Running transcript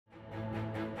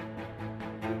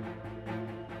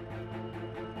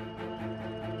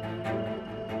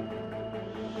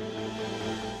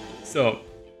So,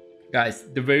 guys,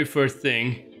 the very first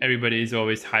thing everybody is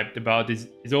always hyped about is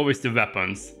always the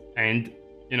weapons. And,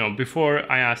 before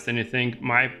I asked anything,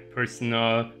 my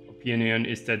personal opinion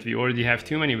is that we already have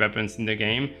too many weapons in the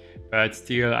game, but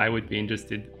still I would be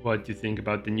interested what you think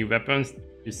about the new weapons.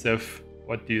 Yusuf,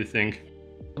 what do you think?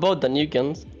 About the new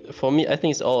guns, for me, I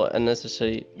think it's all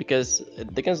unnecessary because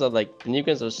the guns are the new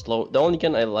guns are slow. The only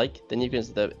gun I like, the new gun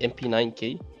is the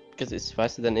MP9K because it's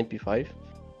faster than MP5.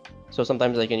 So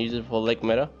sometimes I can use it for leg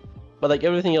meta. But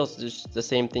everything else is just the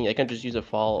same thing. I can just use a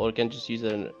FAL or I can just use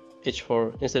an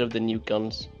H4 instead of the new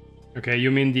guns. Okay,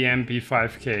 you mean the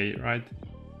MP5K, right?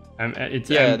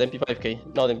 Yeah, the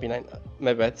MP5K, not MP9.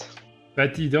 My bad.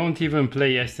 But you don't even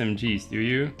play SMGs, do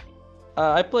you?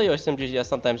 I play SMGs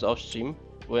sometimes off stream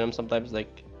when I'm sometimes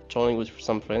trolling with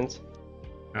some friends.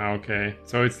 Okay,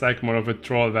 so it's more of a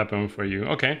troll weapon for you.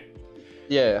 Okay.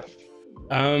 Yeah.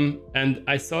 And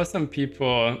I saw some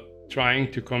people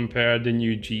trying to compare the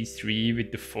new G3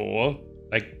 with the 4.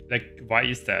 Why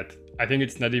is that? I think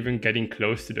it's not even getting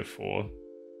close to the 4.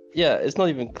 Yeah, it's not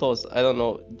even close. I don't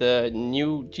know. The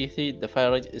new G3, the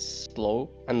fire rate is slow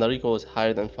and the recoil is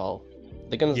higher than FAL.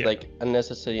 The gun is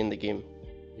unnecessary in the game.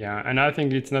 Yeah, and I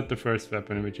think it's not the first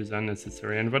weapon which is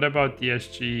unnecessary. And what about the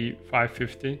SG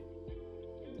 550?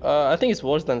 I think it's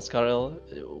worse than Scarel.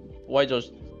 Why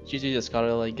just use the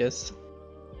Scarel, I guess?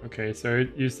 Okay, so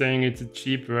you're saying it's a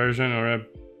cheap version or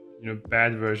a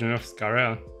bad version of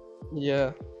Scarel?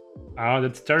 Yeah. Oh,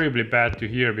 that's terribly bad to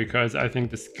hear because I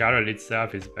think the Scarel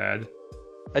itself is bad.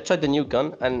 I tried the new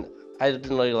gun and I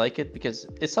didn't really like it because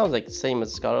it sounds like the same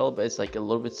as Scarel, but it's a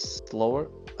little bit slower.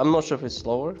 I'm not sure if it's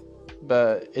slower,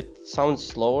 but it sounds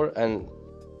slower and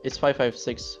it's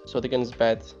 5.56, so the gun is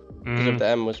bad because of the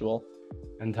ammo as well.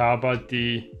 And how about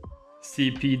the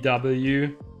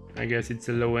CPW? I guess it's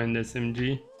a low-end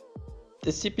SMG. The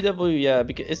CPW, yeah,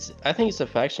 because I think it's a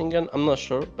faction gun. I'm not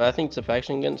sure, but I think it's a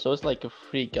faction gun, so it's a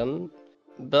free gun.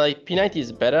 But P90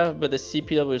 is better, but the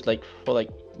CPW is for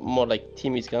more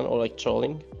teammates gun or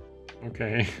trolling.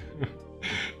 Okay.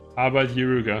 How about you,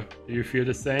 Ruga? Do you feel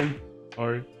the same,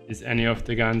 or is any of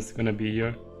the guns gonna be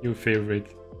your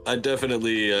favorite? I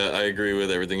definitely I agree with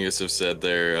everything Yusuf said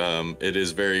there. It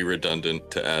is very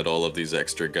redundant to add all of these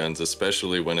extra guns,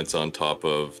 especially when it's on top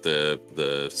of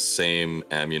the same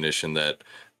ammunition that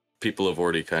people have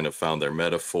already kind of found their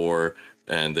meta for,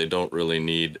 and they don't really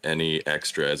need any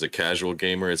extra. As a casual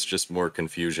gamer, it's just more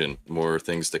confusion, more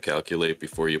things to calculate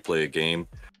before you play a game.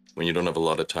 When you don't have a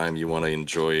lot of time, you want to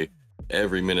enjoy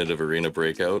every minute of Arena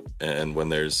Breakout, and when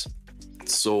there's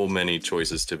so many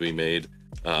choices to be made,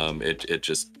 it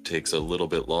just takes a little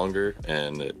bit longer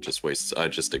and it just wastes. I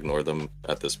just ignore them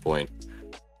at this point.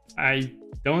 I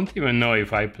don't even know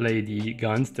if I play the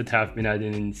guns that have been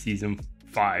added in season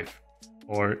 5,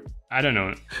 or I don't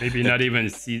know, maybe not even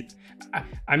season.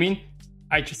 I mean,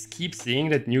 I just keep seeing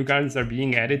that new guns are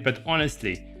being added, but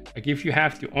honestly, if you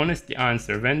have to honestly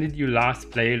answer, when did you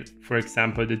last play, for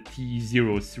example, the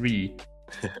T03?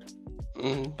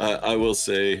 I will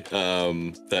say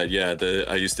that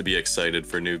I used to be excited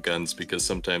for new guns because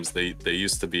sometimes they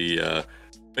used to be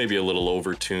maybe a little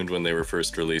over-tuned when they were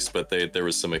first released, but there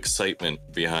was some excitement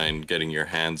behind getting your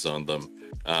hands on them.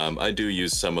 I do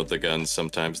use some of the guns.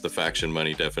 Sometimes the faction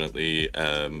money definitely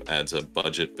adds a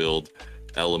budget build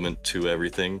element to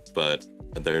everything, but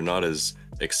they're not as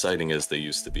exciting as they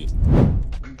used to be.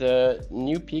 The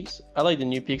new peaks, I like the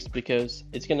new peaks because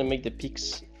it's gonna make the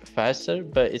peaks faster,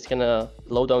 but it's gonna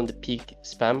low down the peak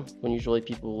spam when usually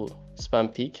people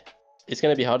spam peak. It's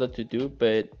gonna be harder to do,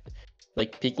 but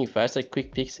peaking faster,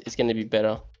 quick peaks is gonna be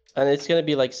better, and it's gonna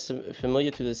be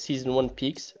familiar to the season 1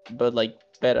 peaks, but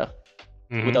better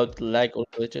without lag or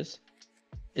glitches.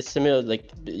 It's similar,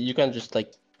 you can just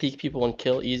peek people and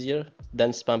kill easier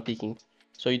than spam peeking,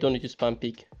 so you don't need to spam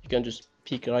peek. You can just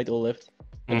peek right or left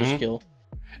and just kill.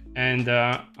 And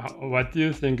what do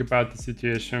you think about the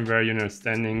situation where you're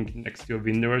standing next to a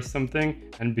window or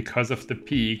something, and because of the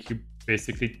peak, you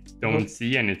basically don't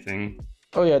see anything?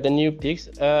 Oh yeah, the new peaks.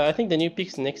 I think the new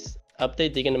peaks next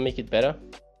update, they're gonna make it better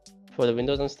for the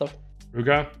windows and stuff.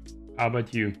 Ruga, how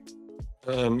about you?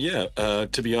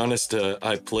 To be honest,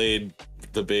 I played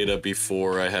the beta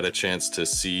before I had a chance to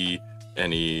see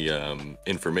any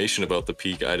information about the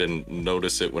peak. I didn't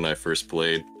notice it when I first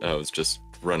played. I was just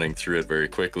running through it very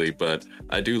quickly, but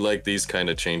I do like these kind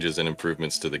of changes and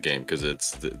improvements to the game because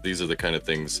these are the kind of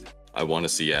things I want to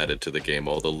see added to the game.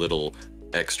 All the little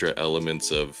extra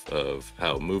elements of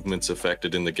how movement's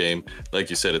affected in the game. Like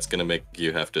you said, it's going to make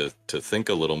you have to think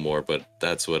a little more, but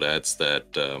that's what adds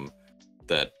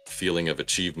that feeling of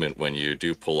achievement when you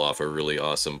do pull off a really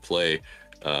awesome play.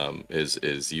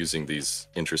 is using these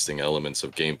interesting elements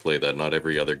of gameplay that not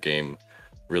every other game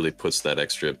really puts that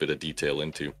extra bit of detail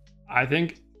into. I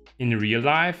think in real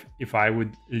life, if I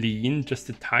would lean just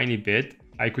a tiny bit,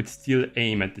 I could still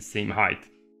aim at the same height.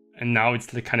 And now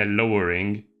it's like kind of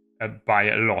lowering by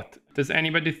a lot. Does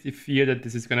anybody fear that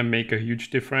this is going to make a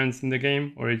huge difference in the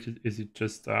game, or is it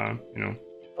just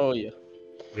Oh yeah.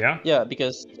 Yeah? Yeah,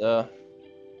 because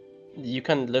you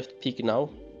can lift peak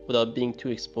now without being too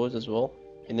exposed as well.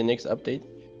 In the next update,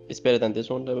 it's better than this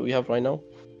one that we have right now,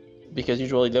 because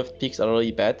usually lift peaks are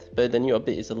really bad, but the new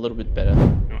update is a little bit better.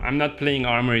 I'm not playing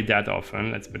Armory that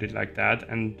often, let's put it like that,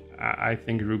 and I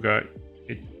think Ruga,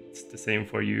 it's the same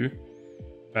for you.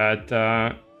 But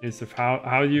Yusuf,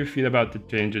 how do you feel about the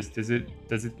changes? Does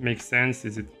it make sense?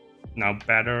 Is it now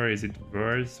better? Is it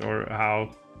worse? Or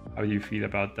how do you feel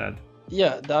about that?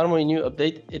 Yeah, the Armory new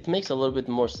update, it makes a little bit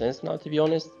more sense now, to be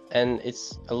honest, and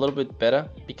it's a little bit better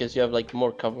because you have like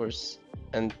more covers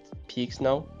and peaks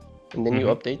now in the new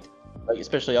update, like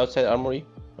especially outside Armory.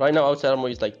 Right now, outside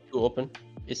Armory is like too open.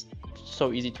 It's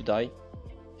so easy to die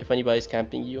if anybody's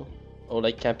camping you or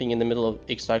like camping in the middle of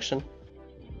extraction.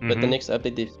 But the next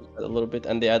update they fixed that a little bit,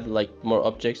 and they add like more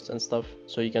objects and stuff,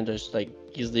 so you can just like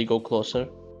easily go closer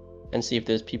and see if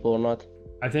there's people or not.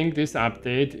 I think this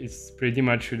update is pretty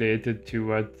much related to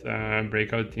what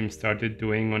Breakout team started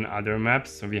doing on other maps.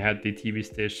 So we had the TV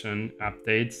station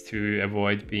updates to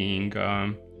avoid being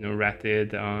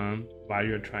ratted while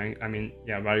you're trying.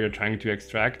 While you're trying to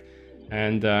extract,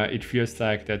 and it feels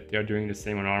like that they're doing the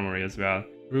same on Armory as well.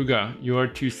 Ruga, you are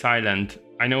too silent.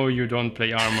 I know you don't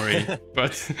play Armory,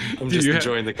 but I'm just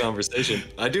enjoying the conversation.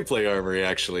 I do play Armory,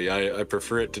 actually. I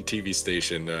prefer it to TV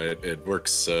Station. It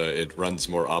works, it runs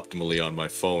more optimally on my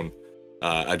phone.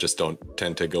 I just don't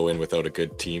tend to go in without a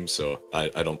good team, so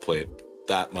I don't play it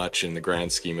that much in the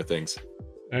grand scheme of things.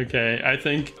 Okay, I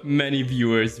think many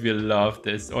viewers will love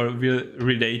this or will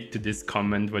relate to this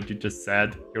comment, what you just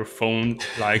said. Your phone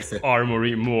likes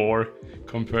Armory more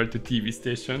compared to TV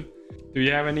Station. Do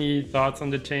you have any thoughts on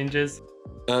the changes?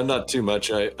 Not too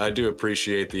much. I do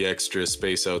appreciate the extra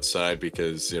space outside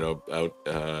because,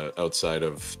 outside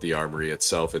of the Armory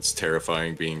itself, it's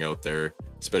terrifying being out there,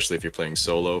 especially if you're playing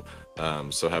solo.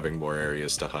 So having more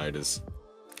areas to hide is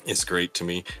great to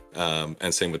me.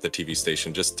 And same with the TV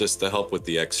station. Just the help with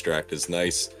the extract is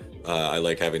nice. I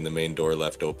like having the main door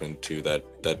left open too.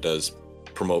 That does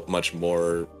promote much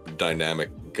more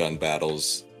dynamic gun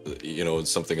battles.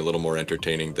 Something a little more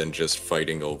entertaining than just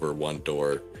fighting over one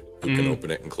door. Who can open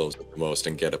it and close it the most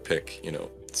and get a pick,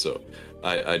 So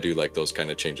I do like those kind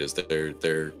of changes.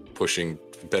 They're pushing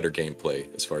better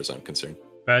gameplay as far as I'm concerned.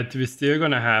 But we're still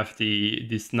gonna have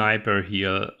the sniper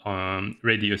heal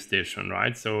radio station,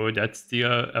 right? So that's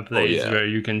still a place where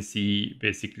you can see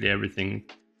basically everything.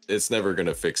 It's never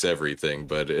gonna fix everything,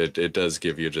 but it does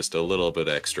give you just a little bit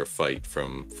extra fight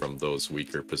from those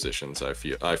weaker positions. I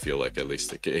feel like at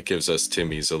least it gives us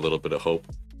Timmies a little bit of hope.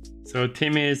 So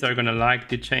Timmies are gonna like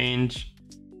the change,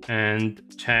 and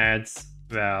Chads,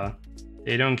 well,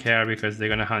 they don't care because they're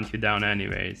gonna hunt you down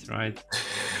anyways, right?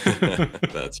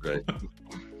 That's right.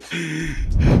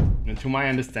 To my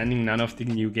understanding, none of the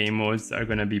new game modes are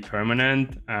gonna be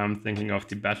permanent. I'm thinking of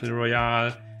the Battle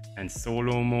Royale and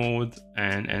solo mode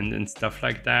and stuff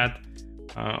like that.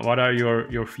 What are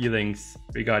your feelings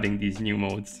regarding these new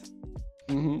modes?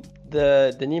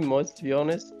 The new modes, to be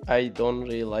honest, I don't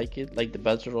really like it. Like the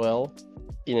Battle Royale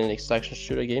in an extraction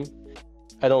shooter game,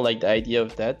 I don't like the idea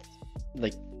of that.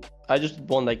 Like, I just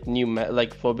want like new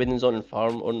like Forbidden Zone and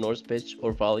Farm or North Beach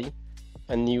or Valley,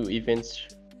 and new events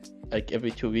like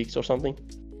every 2 weeks or something.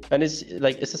 And it's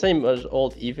the same as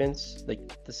old events,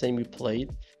 like the same we played,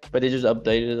 but they just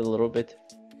updated it a little bit.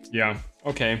 Yeah,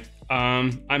 okay.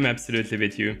 I'm absolutely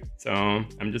with you. So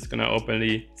I'm just gonna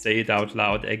openly say it out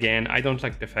loud again. I don't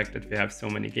like the fact that we have so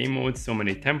many game modes, so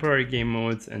many temporary game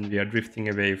modes, and we are drifting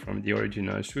away from the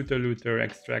original shooter-looter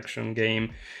extraction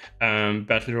game.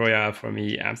 Battle Royale for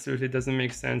me absolutely doesn't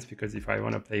make sense, because if I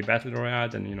want to play Battle Royale,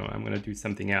 then I'm gonna do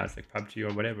something else like PUBG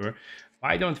or whatever.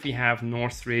 Why don't we have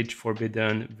Northridge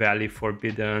Forbidden, Valley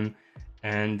Forbidden,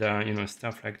 and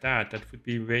stuff like that? That would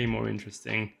be way more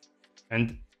interesting.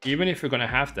 And even if we're gonna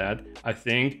have that, I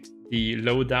think the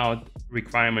loadout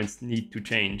requirements need to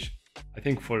change. I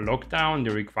think for lockdown,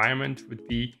 the requirement would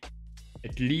be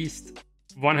at least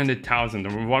 100,000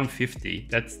 or 150.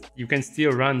 That's, you can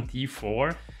still run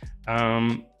T4.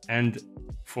 And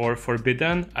for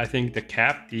Forbidden, I think the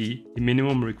cap, the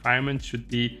minimum requirement should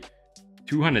be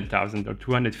 200,000 or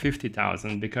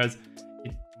 250,000, because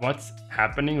what's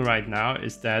happening right now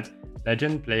is that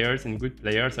legend players and good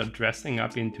players are dressing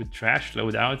up into trash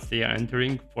loadouts. They are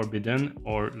entering Forbidden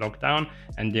or Lockdown,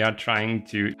 and they are trying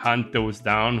to hunt those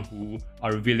down who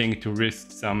are willing to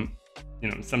risk some,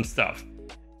 some stuff.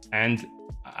 And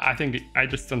I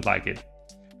just don't like it.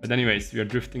 But anyways, we are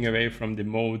drifting away from the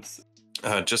modes.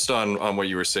 Just on what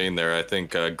you were saying there, I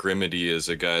think Grimity is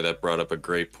a guy that brought up a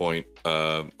great point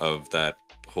of that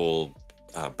whole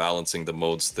balancing the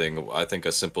modes thing. I think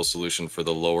a simple solution for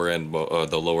the lower end,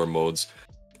 the lower modes,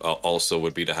 also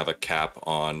would be to have a cap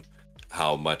on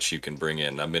how much you can bring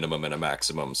in, a minimum and a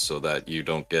maximum, so that you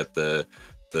don't get the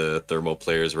thermal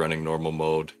players running normal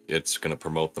mode. It's going to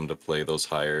promote them to play those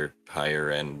higher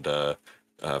end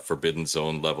Forbidden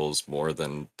Zone levels more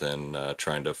than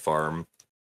trying to farm.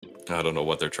 I don't know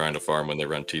what they're trying to farm when they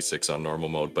run T6 on normal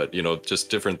mode, but just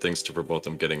different things to promote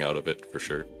them getting out of it for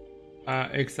sure.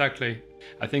 Exactly.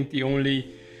 I think the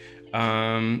only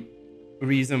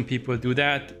reason people do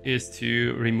that is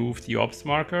to remove the ops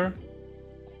marker.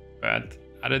 But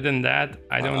other than that,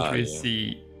 I don't really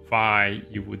see why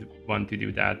you would want to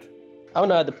do that. I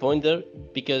want to add a point there,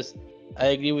 because I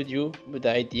agree with you with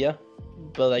the idea,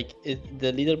 but like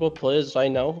the leaderboard players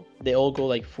right now, they all go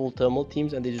like full thermal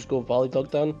teams and they just go volley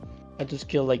lockdown and just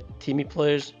kill like teamy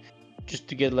players just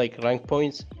to get like rank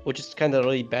points, which is kind of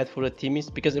really bad for the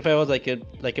teamies. Because if I was like a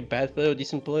bad player or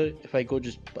decent player, if I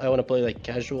want to play like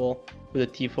casual with a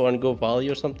T4 and go volley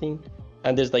or something,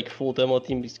 and there's like full thermal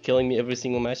teams killing me every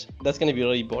single match, that's gonna be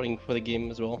really boring for the game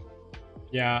as well.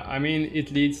 Yeah, I mean,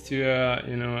 it leads to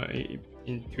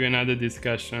into another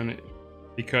discussion,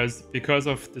 because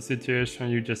of the situation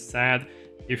you just said.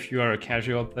 If you are a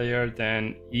casual player,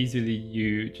 then easily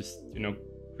you just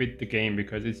quit the game,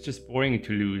 because it's just boring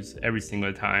to lose every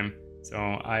single time. So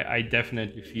I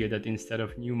definitely feel that instead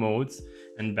of new modes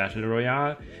and battle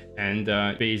royale and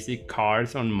basic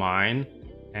cars on mine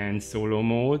and solo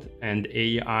mode and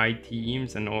AI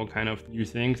teams and all kind of new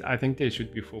things, I think they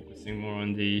should be focusing more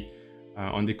on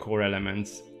the core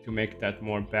elements to make that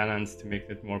more balanced, to make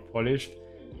that more polished.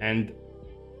 And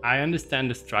I understand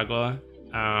the struggle.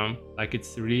 Like,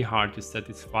 it's really hard to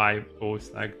satisfy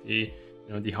both like the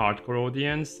hardcore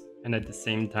audience and at the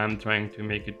same time trying to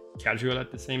make it casual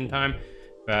at the same time.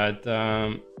 But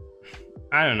I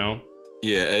don't know.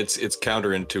 Yeah, it's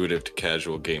counterintuitive to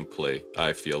casual gameplay,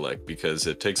 I feel like, because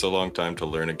it takes a long time to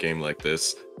learn a game like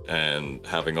this, and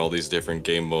having all these different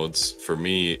game modes, for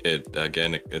me,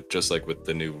 it just like with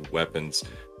the new weapons,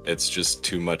 it's just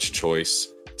too much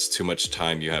choice. It's too much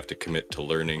time you have to commit to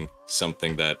learning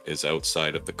something that is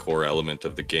outside of the core element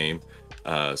of the game.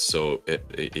 So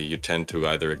you tend to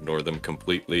either ignore them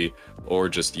completely or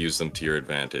just use them to your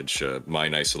advantage.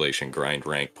 Mine isolation, grind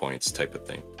rank points type of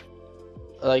thing.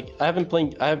 Like, I've been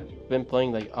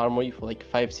playing like Armory for like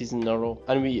 5 seasons in a row,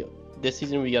 and this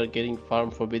season we are getting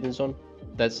farm Forbidden Zone.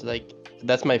 That's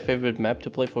my favorite map to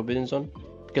play Forbidden Zone,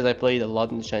 because I played a lot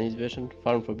in the Chinese version,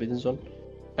 farm Forbidden Zone.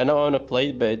 And now I want to play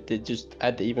it, but they just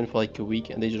add the event for like a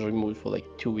week, and they just remove it for like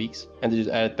 2 weeks, and they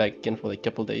just add it back again for like a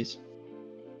couple days.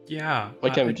 Yeah. Why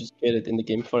can't we just get it in the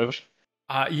game forever?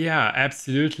 Yeah,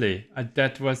 absolutely.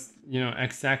 That was,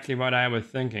 exactly what I was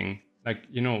thinking. Like,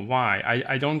 why?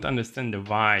 I don't understand the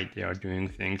why they are doing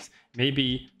things.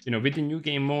 Maybe, with the new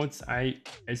game modes, I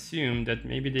assume that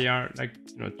maybe they are like,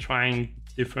 trying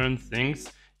different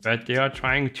things, but they are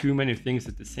trying too many things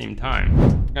at the same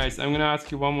time. Guys, I'm gonna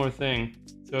ask you one more thing.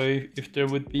 So if there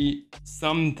would be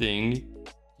something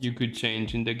you could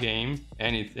change in the game,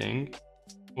 anything,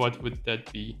 what would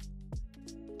that be?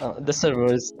 The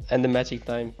servers and the matching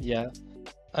time. Yeah,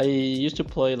 I used to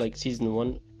play like season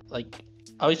 1. Like,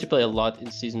 I used to play a lot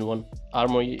in season 1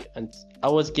 Armory, and I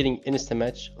was getting insta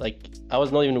match. Like, I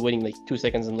was not even waiting like 2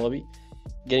 seconds in lobby,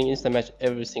 getting insta match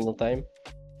every single time.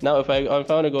 Now if I want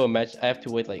to go a match, I have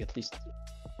to wait like at least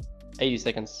 80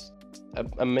 seconds,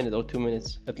 a minute or 2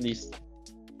 minutes at least.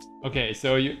 Okay,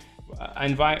 so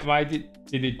why did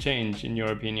it change in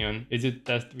your opinion? Is it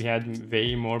that we had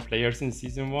way more players in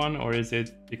season 1, or is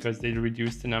it because they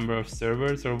reduced the number of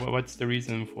servers, or what's the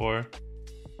reason for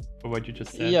what you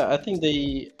just said? Yeah, I think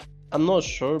I'm not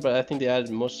sure, but I think they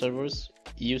added more servers,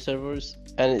 EU servers,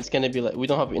 and it's gonna be like, we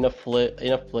don't have enough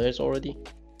players already,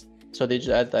 so they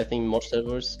just add, I think, more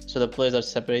servers, so the players are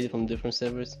separated from different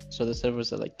servers, so the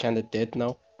servers are like kind of dead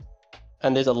now,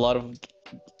 and there's a lot of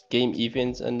game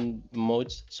events and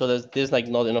modes, so there's like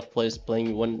not enough players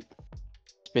playing one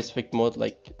specific mode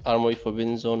like Armory,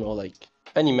 Forbidden Zone, or like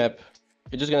any map.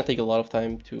 It's just gonna take a lot of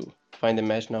time to find a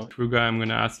match now. Kruger, I'm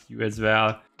gonna ask you as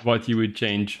well what you would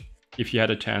change if you had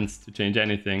a chance to change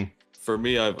anything. for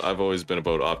me, I've always been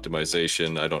about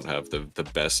optimization. I don't have the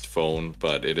best phone,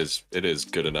 but it is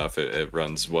good enough. It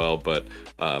runs well, but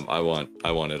I want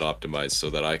it optimized so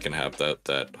that I can have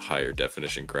that higher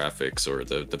definition graphics or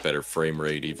the better frame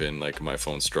rate. Even like my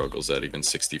phone struggles at even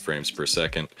 60 frames per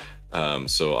second.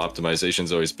 So optimization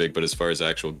is always big, but as far as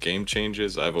actual game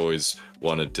changes, I've always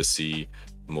wanted to see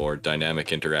more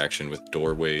dynamic interaction with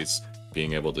doorways,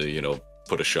 being able to, you know,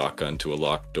 put a shotgun to a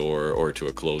locked door or to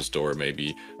a closed door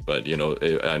maybe, but you know,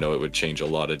 I know it would change a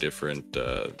lot of different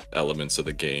elements of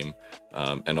the game,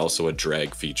 and also a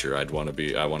drag feature. I want to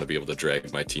be able to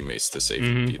drag my teammates to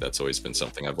safety. That's always been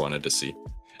something I've wanted to see.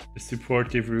 The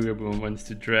supportive Rugaboom wants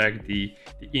to drag the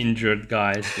injured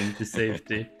guys into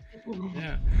safety.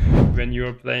 Yeah. When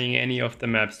you're playing any of the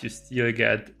maps, you still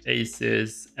get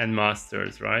aces and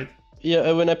masters, right?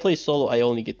 Yeah, when I play solo, I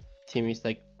only get teammates.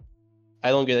 Like, I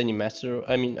don't get any master.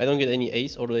 I mean, I don't get any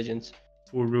ace or legends.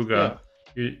 Poor Ruga.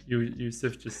 Yeah.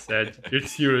 Yusuf just said you're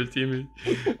zero teammate.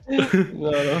 No,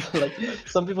 like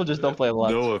some people just don't play a lot.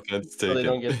 No offense taken. So they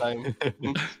don't get time.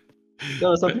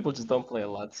 No, some people just don't play a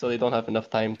lot, so they don't have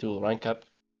enough time to rank up.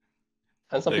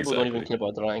 And some people don't even care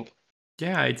about the rank.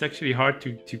 Yeah, it's actually hard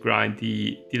to grind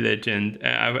the legend,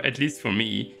 at least for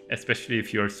me, especially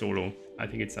if you're solo. I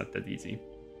think it's not that easy.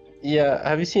 Yeah,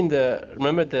 have you seen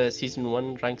remember the season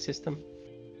 1 rank system?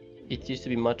 It used to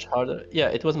be much harder. Yeah,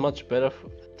 it was much better,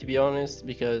 to be honest,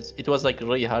 because it was like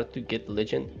really hard to get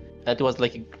legend. And it was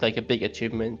like a big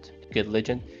achievement to get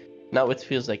legend. Now it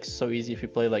feels like so easy if you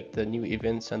play like the new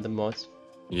events and the mods.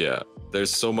 Yeah,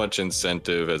 there's so much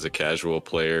incentive as a casual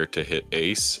player to hit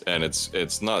ace, and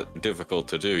it's not difficult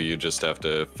to do. You just have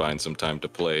to find some time to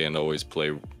play and always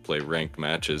play ranked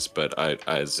matches. But I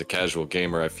as a casual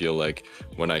gamer, I feel like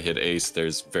when I hit ace,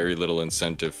 there's very little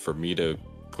incentive for me to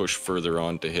push further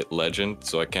on to hit legend.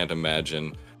 So I can't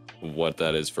imagine what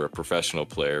that is for a professional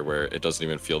player, where it doesn't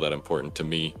even feel that important to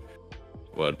me.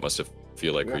 What must it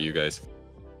feel like for you guys?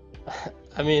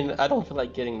 I mean, I don't feel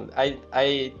like getting.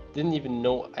 I didn't even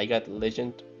know I got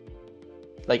legend.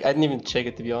 Like, I didn't even check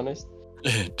it, to be honest.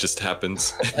 It just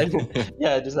happens.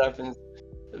 Yeah, it just happens.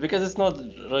 Because it's not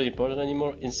really important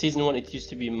anymore. In season 1, it used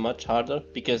to be much harder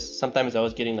because sometimes I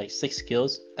was getting like 6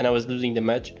 kills and I was losing the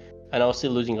match, and I was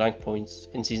still losing rank points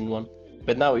in season 1.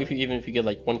 But now, even if you get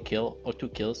like 1 kill or 2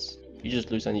 kills, you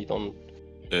just lose and you don't.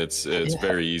 It's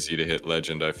very easy to hit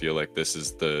legend. I feel like this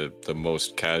is the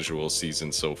most casual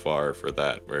season so far for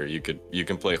that, where you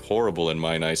can play horrible in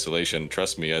mine isolation.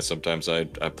 Trust me, sometimes I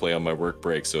play on my work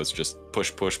break, so it's just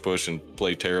push and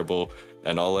play terrible,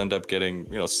 and I'll end up getting,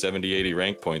 you know, 70-80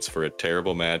 rank points for a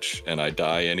terrible match, and I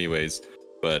die anyways.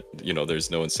 But you know, there's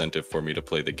no incentive for me to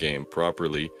play the game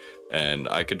properly, and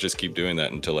I could just keep doing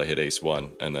that until I hit ace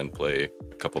 1 and then play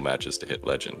a couple matches to hit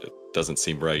legend. It doesn't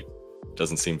seem right.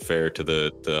 Doesn't seem fair to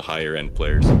the higher end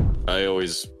players. I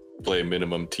always play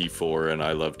minimum T4, and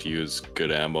I love to use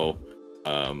good ammo.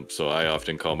 So I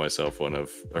often call myself one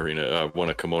of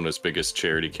Kimona's biggest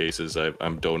charity cases.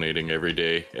 I'm donating every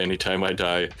day. Anytime I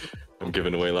die, I'm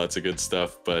giving away lots of good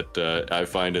stuff. But I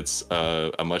find it's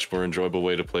a much more enjoyable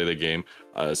way to play the game.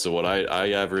 So what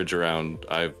I average around,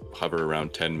 I hover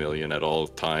around 10 million at all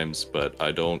times, but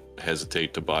I don't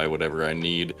hesitate to buy whatever I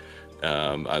need.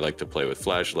 I like to play with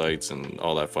flashlights and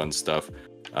all that fun stuff.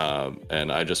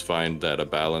 And I just find that a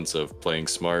balance of playing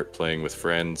smart, playing with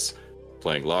friends,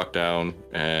 playing lockdown,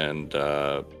 and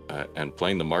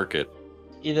playing the market.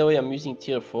 Either way, I'm using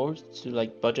tier 4 to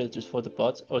like budget just for the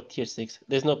bots, or tier 6.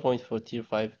 There's no point for tier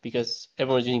 5 because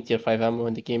everyone's using tier 5 ammo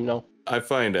in the game now. I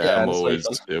find ammo is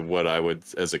what I would,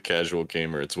 as a casual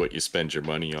gamer, it's what you spend your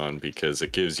money on, because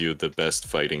it gives you the best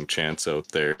fighting chance out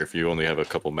there. If you only have a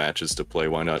couple matches to play,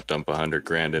 why not dump 100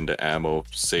 grand into ammo,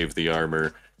 save the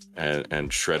armor,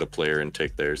 and shred a player and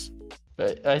take theirs?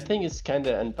 But I think it's kind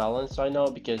of unbalanced right now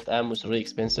because the ammo is really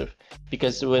expensive.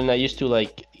 Because when I used to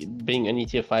like bring any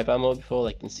tier 5 ammo before,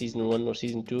 like in season 1 or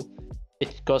season 2,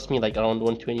 it cost me like around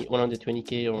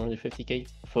 120k or 150k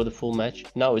for the full match.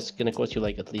 Now it's gonna cost you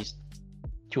like at least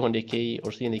 200k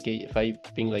or 300k if I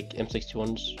bring like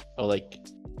M61s or like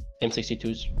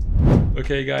M62s.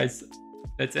 Okay guys,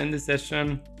 let's end the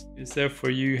session. Yusuf, for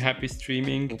you, happy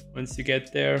streaming once you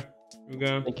get there.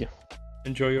 Ruga, thank you.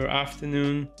 Enjoy your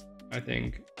afternoon. I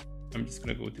think I'm just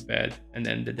gonna go to bed and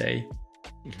end the day.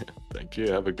 Thank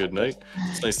you. Have a good night.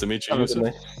 It's nice to meet you,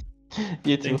 Yusuf.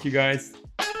 You too. Thank you guys.